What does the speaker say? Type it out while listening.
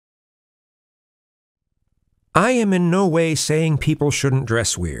I am in no way saying people shouldn't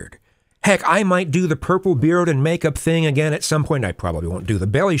dress weird. Heck, I might do the purple beard and makeup thing again at some point. I probably won't do the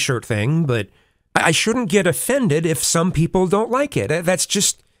belly shirt thing, but I shouldn't get offended if some people don't like it. That's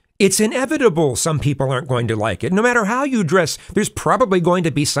just, it's inevitable some people aren't going to like it. No matter how you dress, there's probably going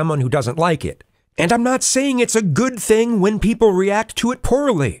to be someone who doesn't like it. And I'm not saying it's a good thing when people react to it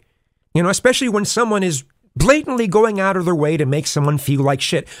poorly. You know, especially when someone is blatantly going out of their way to make someone feel like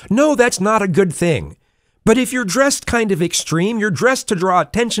shit. No, that's not a good thing. But if you're dressed kind of extreme, you're dressed to draw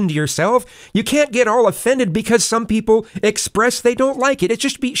attention to yourself, you can't get all offended because some people express they don't like it. It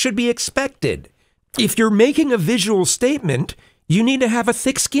just should be expected. If you're making a visual statement, you need to have a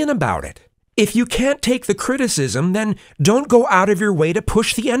thick skin about it. If you can't take the criticism, then don't go out of your way to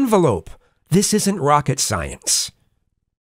push the envelope. This isn't rocket science.